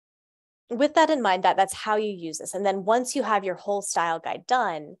with that in mind, that's how you use this. And then once you have your whole style guide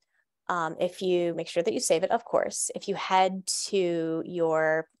done, if you make sure that you save it, of course, if you head to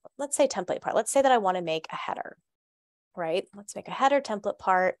your, let's say template part, let's say that I want to make a header, right? Let's make a header template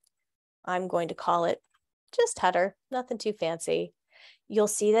part. I'm going to call it just header, nothing too fancy. You'll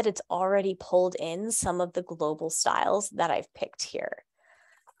see that it's already pulled in some of the global styles that I've picked here.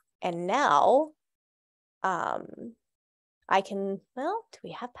 And now I can, well, do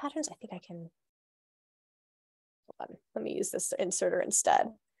we have patterns? I think I can, hold on, let me use this inserter instead.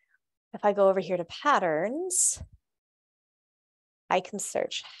 If I go over here to patterns, I can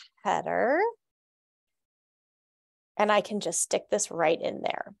search header and I can just stick this right in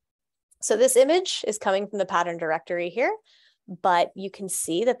there. So this image is coming from the pattern directory here, but you can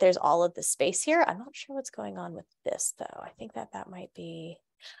see that there's all of the space here. I'm not sure what's going on with this though. I think that might be,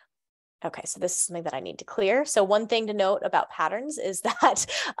 okay, so this is something that I need to clear. So one thing to note about patterns is that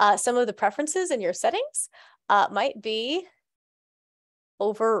some of the preferences in your settings might be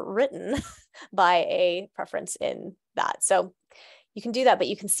overwritten by a preference in that. So you can do that, but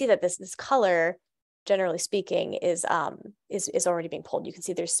you can see that this color, generally speaking, is already being pulled. You can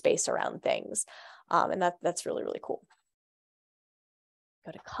see there's space around things. And that's really, really cool.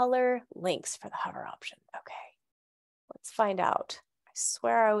 Go to color, links for the hover option. Okay, let's find out. I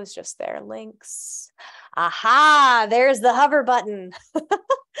swear I was just there. Links. Aha, there's the hover button.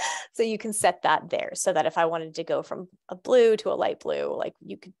 So you can set that there so that if I wanted to go from a blue to a light blue, like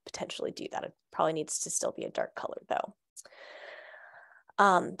you could potentially do that. It probably needs to still be a dark color though.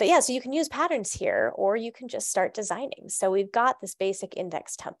 But yeah, so you can use patterns here, or you can just start designing. So we've got this basic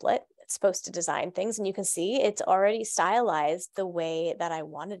index template. It's supposed to design things, and you can see it's already stylized the way that I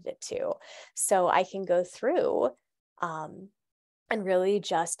wanted it to. So I can go through and really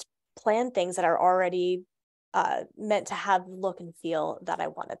just plan things that are already meant to have the look and feel that I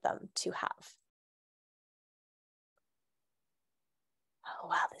wanted them to have. Oh,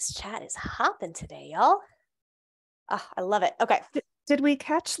 wow, this chat is hopping today, y'all. Oh, I love it. Okay. Did we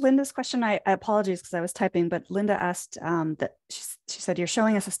catch Linda's question? I apologize because I was typing, but Linda asked that she said, you're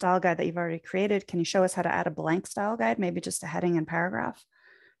showing us a style guide that you've already created. Can you show us how to add a blank style guide, maybe just a heading and paragraph?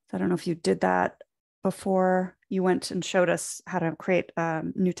 So I don't know if you did that before you went and showed us how to create a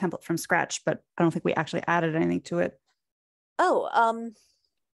new template from scratch, but I don't think we actually added anything to it. Oh, I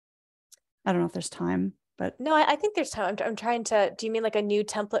don't know if there's time, but no, I think there's time. I'm trying to, do you mean like a new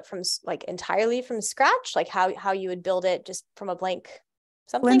template from like entirely from scratch? Like how you would build it just from a blank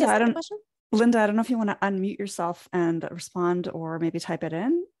something? Linda, Is that the question? Linda, I don't know if you want to unmute yourself and respond or maybe type it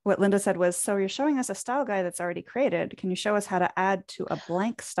in. What Linda said was, so you're showing us a style guide that's already created. Can you show us how to add to a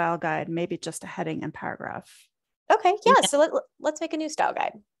blank style guide, maybe just a heading and paragraph? Okay, yeah, so let's make a new style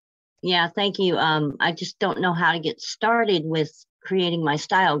guide. Yeah, thank you. I just don't know how to get started with creating my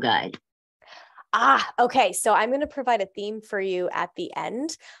style guide. Okay. So I'm going to provide a theme for you at the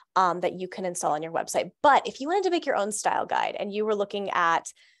end that you can install on your website. But if you wanted to make your own style guide and you were looking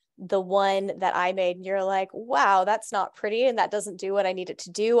at the one that I made and you're like, wow, that's not pretty and that doesn't do what I need it to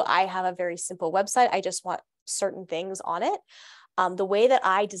do, I have a very simple website. I just want certain things on it. The way that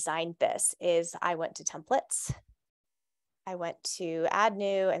I designed this is I went to templates. I went to add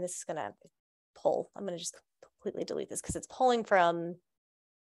new, and this is going to pull. I'm going to just completely delete this because it's pulling from,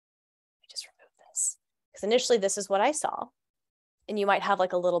 just remove this. Because initially this is what I saw, and you might have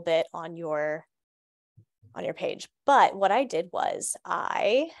like a little bit on your page. But what I did was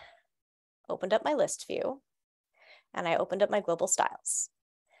I opened up my list view and I opened up my global styles.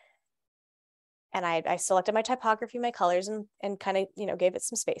 And I selected my typography, my colors, and kind of, gave it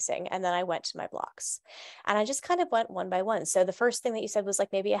some spacing. And then I went to my blocks and I just kind of went one by one. So the first thing that you said was like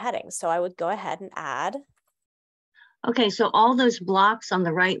maybe a heading. So I would go ahead and add. Okay, so all those blocks on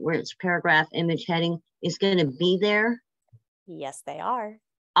the right where it's paragraph, image, heading is going to be there? Yes, they are.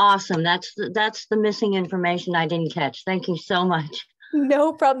 Awesome. That's the missing information I didn't catch. Thank you so much.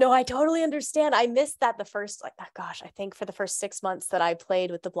 No problem. No, I totally understand. I missed that the first, I think for the first 6 months that I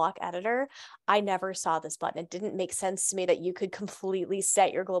played with the block editor, I never saw this button. It didn't make sense to me that you could completely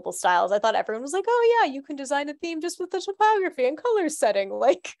set your global styles. I thought everyone was like, oh yeah, you can design a theme just with the typography and color setting.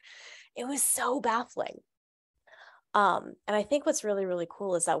 Like, it was so baffling. And I think what's really, really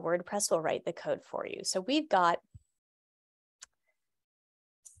cool is that WordPress will write the code for you. So we've got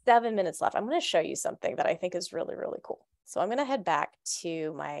 7 minutes left. I'm going to show you something that I think is really, really cool. So I'm going to head back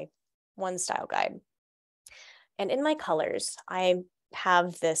to my one style guide. And in my colors, I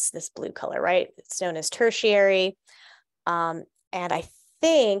have this blue color, right? It's known as tertiary. And I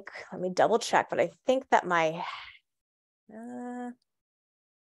think, let me double check, but I think that my,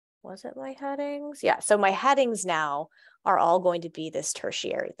 was it my headings? Yeah, so my headings now are all going to be this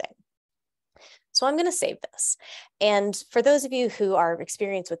tertiary thing. So I'm going to save this. And for those of you who are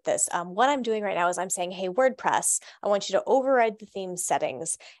experienced with this, what I'm doing right now is I'm saying, hey, WordPress, I want you to override the theme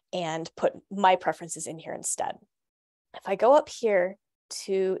settings and put my preferences in here instead. If I go up here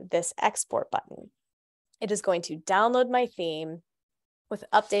to this export button, it is going to download my theme with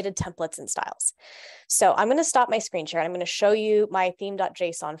updated templates and styles. So I'm going to stop my screen share and I'm going to show you my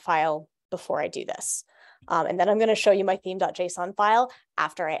theme.json file before I do this. And then I'm going to show you my theme.json file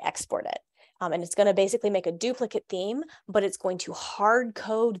after I export it. And it's going to basically make a duplicate theme, but it's going to hard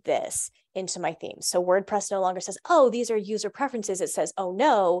code this into my theme. So WordPress no longer says, oh, these are user preferences. It says, oh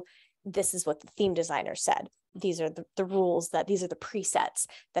no, this is what the theme designer said. These are the rules, these are the presets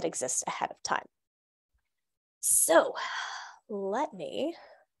that exist ahead of time. So let me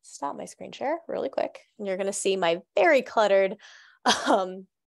stop my screen share really quick. And you're going to see my very cluttered,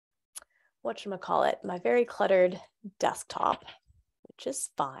 whatchamacallit, my very cluttered desktop, which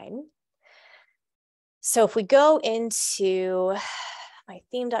is fine. So if we go into my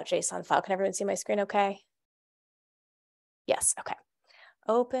theme.json file. Can everyone see my screen okay? Yes, okay.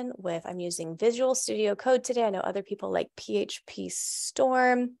 Open with, I'm using Visual Studio Code today. I know other people like PHP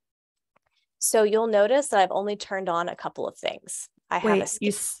Storm. So you'll notice that I've only turned on a couple of things. I have a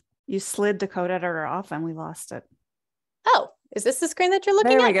you slid the code editor off and we lost it. Oh, is this the screen that you're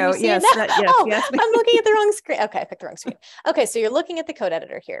looking there at? we go. Yes, yes. I'm looking at the wrong screen. Okay, I picked the wrong screen. Okay, so you're looking at the code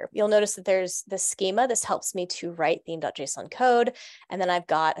editor here. You'll notice that there's the schema. This helps me to write theme.json code. And then I've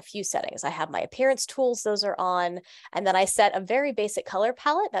got a few settings. I have my appearance tools, those are on. And then I set a very basic color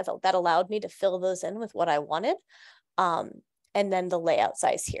palette that allowed me to fill those in with what I wanted. And then the layout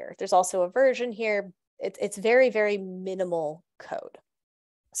size here. There's also a version here. It's very, very minimal code.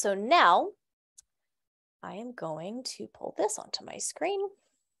 So now I am going to pull this onto my screen.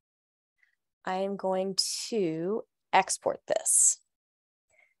 I am going to export this.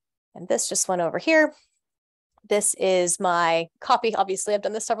 And this just went over here. This is my copy. Obviously, I've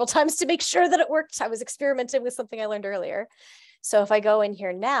done this several times to make sure that it worked. I was experimenting with something I learned earlier. So if I go in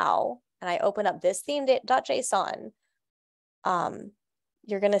here now and I open up this theme.json,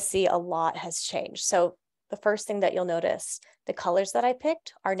 you're going to see a lot has changed. So the first thing that you'll notice, the colors that I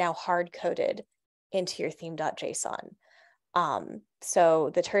picked are now hard-coded into your theme.json.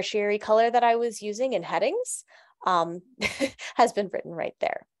 So the tertiary color that I was using in headings has been written right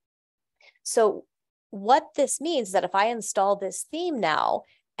there. So what this means is that if I install this theme now,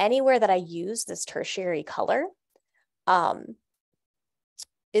 anywhere that I use this tertiary color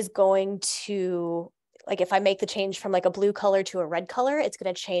is going to, like if I make the change from like a blue color to a red color, it's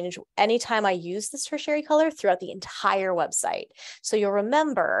going to change anytime I use this tertiary color throughout the entire website. So you'll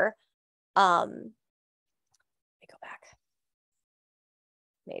remember, let me go back.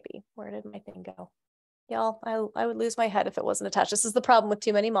 Maybe, where did my thing go? Y'all, I would lose my head if it wasn't attached. This is the problem with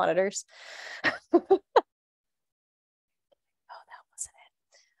too many monitors. Oh, that wasn't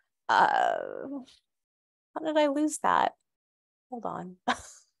it. How did I lose that? Hold on.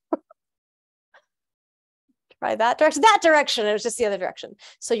 Try that direction. That direction. It was just the other direction.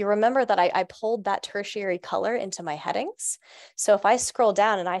 So you remember that I pulled that tertiary color into my headings. So if I scroll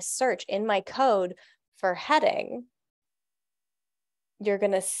down and I search in my code for heading, you're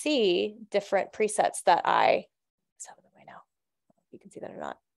going to see different presets that it's out of the way now. You can see that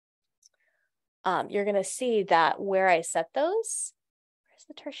or not. You're going to see that where I set those, where's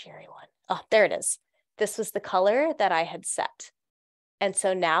the tertiary one? Oh, there it is. This was the color that I had set. And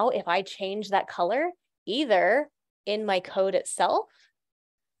so now if I change that color, either in my code itself,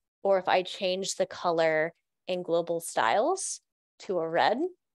 or if I change the color in global styles to a red,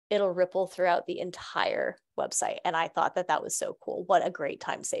 it'll ripple throughout the entire website. And I thought that that was so cool. What a great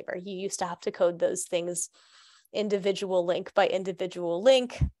time saver. You used to have to code those things individual link by individual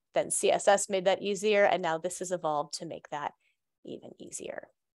link. Then CSS made that easier. And now this has evolved to make that even easier.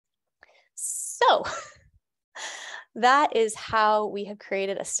 So that is how we have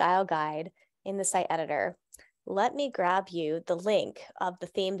created a style guide in the site editor. Let me grab you the link of the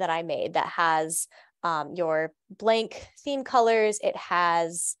theme that I made that has your blank theme colors. It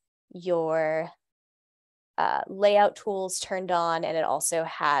has your layout tools turned on, and it also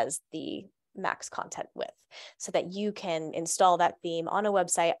has the max content width so that you can install that theme on a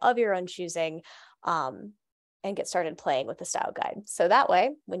website of your own choosing and get started playing with the style guide. So that way,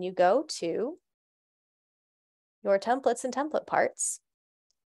 when you go to your templates and template parts,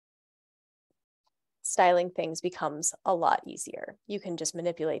 styling things becomes a lot easier. You can just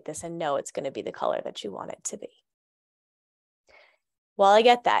manipulate this and know it's going to be the color that you want it to be. While I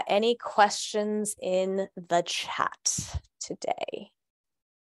get that, any questions in the chat today?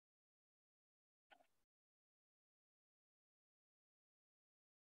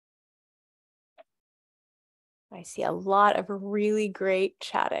 I see a lot of really great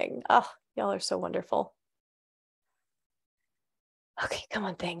chatting. Oh, y'all are so wonderful. Okay, come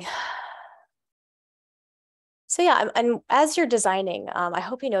on, thing. So yeah, and as you're designing, I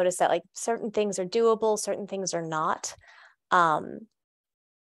hope you notice that like certain things are doable, certain things are not. Let me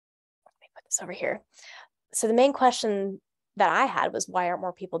put this over here. So the main question that I had was, why aren't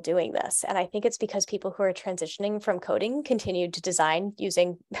more people doing this? And I think it's because people who are transitioning from coding continue to design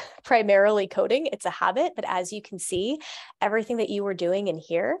using primarily coding. It's a habit, but as you can see, everything that you were doing in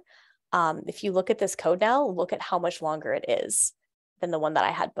here, if you look at this code now, look at how much longer it is than the one that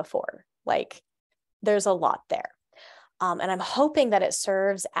I had before. Like, there's a lot there. And I'm hoping that it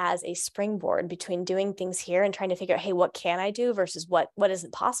serves as a springboard between doing things here and trying to figure out, hey, what can I do versus what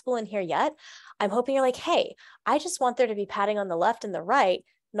isn't possible in here yet? I'm hoping you're like, hey, I just want there to be padding on the left and the right,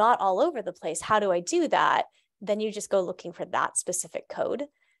 not all over the place. How do I do that? Then you just go looking for that specific code.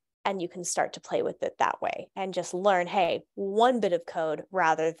 and you can start to play with it that way and just learn, hey, one bit of code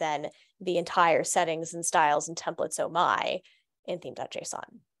rather than the entire settings and styles and templates, oh my, in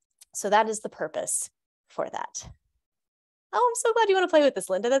theme.json. So that is the purpose for that. Oh, I'm so glad you want to play with this,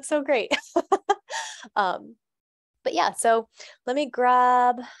 Linda. That's so great. But yeah, so let me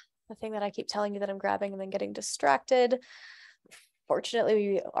grab the thing that I keep telling you that I'm grabbing and then getting distracted. Fortunately,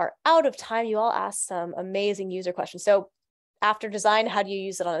 we are out of time. You all asked some amazing user questions. So after design, how do you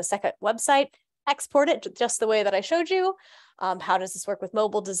use it on a second website? Export it just the way that I showed you. How does this work with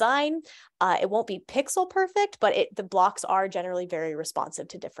mobile design? It won't be pixel perfect, but the blocks are generally very responsive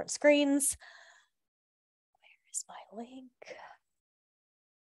to different screens. Where is my link?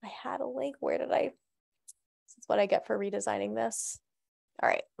 I had a link. Where did I? This is what I get for redesigning this. All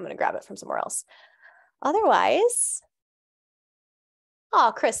right, I'm going to grab it from somewhere else. Otherwise,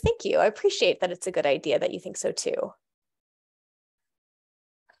 oh, Chris, thank you. I appreciate that it's a good idea that you think so too.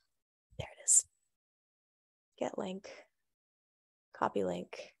 There it is. Get link, copy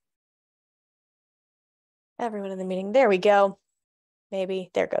link. Everyone in the meeting. There we go. Maybe.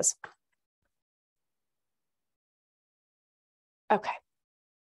 There it goes. Okay.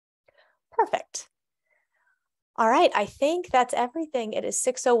 Perfect. All right, I think that's everything. It is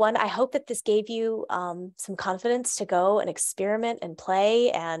 6:01. I hope that this gave you some confidence to go and experiment and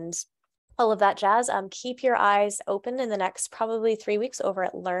play and all of that jazz. Keep your eyes open in the next probably 3 weeks over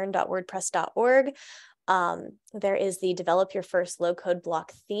at learn.wordpress.org. There is the Develop Your First Low-Code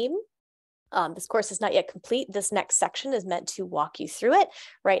Block theme. This course is not yet complete. This next section is meant to walk you through it.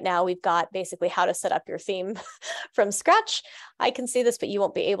 Right now, we've got basically how to set up your theme from scratch. I can see this, but you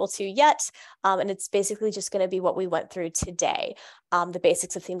won't be able to yet. And it's basically just going to be what we went through today. The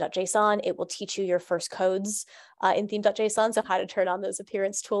basics of theme.json. It will teach you your first codes in theme.json. So how to turn on those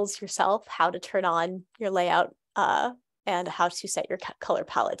appearance tools yourself, how to turn on your layout, and how to set your color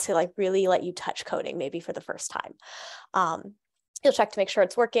palette to like really let you touch coding maybe for the first time. You'll check to make sure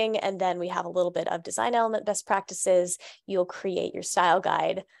it's working. And then we have a little bit of design element best practices. You'll create your style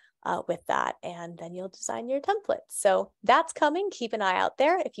guide with that, and then you'll design your template. So that's coming. Keep an eye out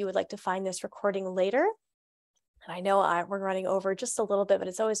there if you would like to find this recording later. And I know we're running over just a little bit, but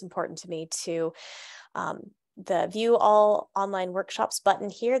it's always important to me to the view all online workshops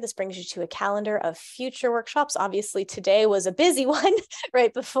button here. This brings you to a calendar of future workshops. Obviously, today was a busy one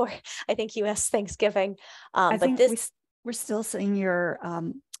right before, I think, US Thanksgiving. I think we're still seeing your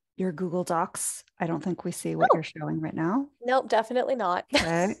Google Docs. I don't think we see what you're showing right now. Nope, definitely not.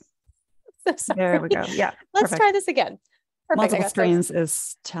 Okay. So sorry. There we go. Yeah. Let's try this again. Perfect. Multiple screens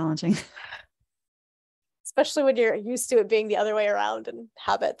is challenging. Especially when you're used to it being the other way around and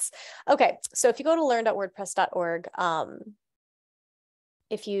habits. Okay, so if you go to learn.wordpress.org,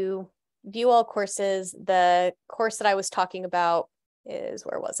 if you view all courses, the course that I was talking about is,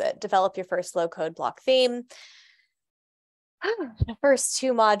 where was it? Develop Your First Low-Code Block Theme. The first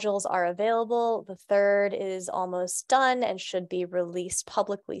 2 modules are available. The third is almost done and should be released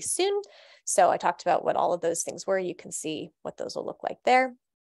publicly soon. So I talked about what all of those things were. You can see what those will look like there.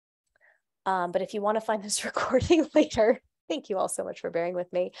 But if you want to find this recording later, thank you all so much for bearing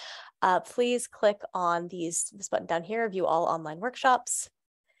with me. Please click on this button down here, view all online workshops.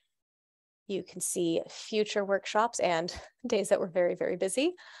 You can see future workshops and days that were very, very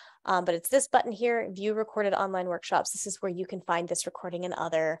busy. But it's this button here, view recorded online workshops. This is where you can find this recording and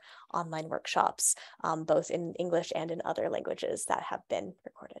other online workshops, both in English and in other languages that have been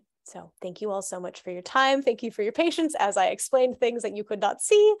recorded. So thank you all so much for your time. Thank you for your patience as I explained things that you could not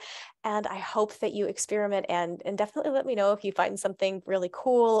see. And I hope that you experiment and definitely let me know if you find something really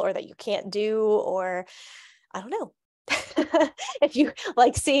cool or that you can't do, or I don't know. If you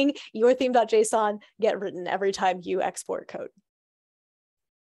like seeing your theme.json get written every time you export code.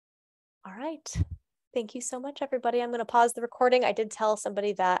 All right. Thank you so much, everybody. I'm going to pause the recording. I did tell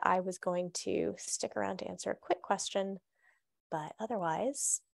somebody that I was going to stick around to answer a quick question, but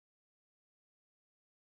otherwise,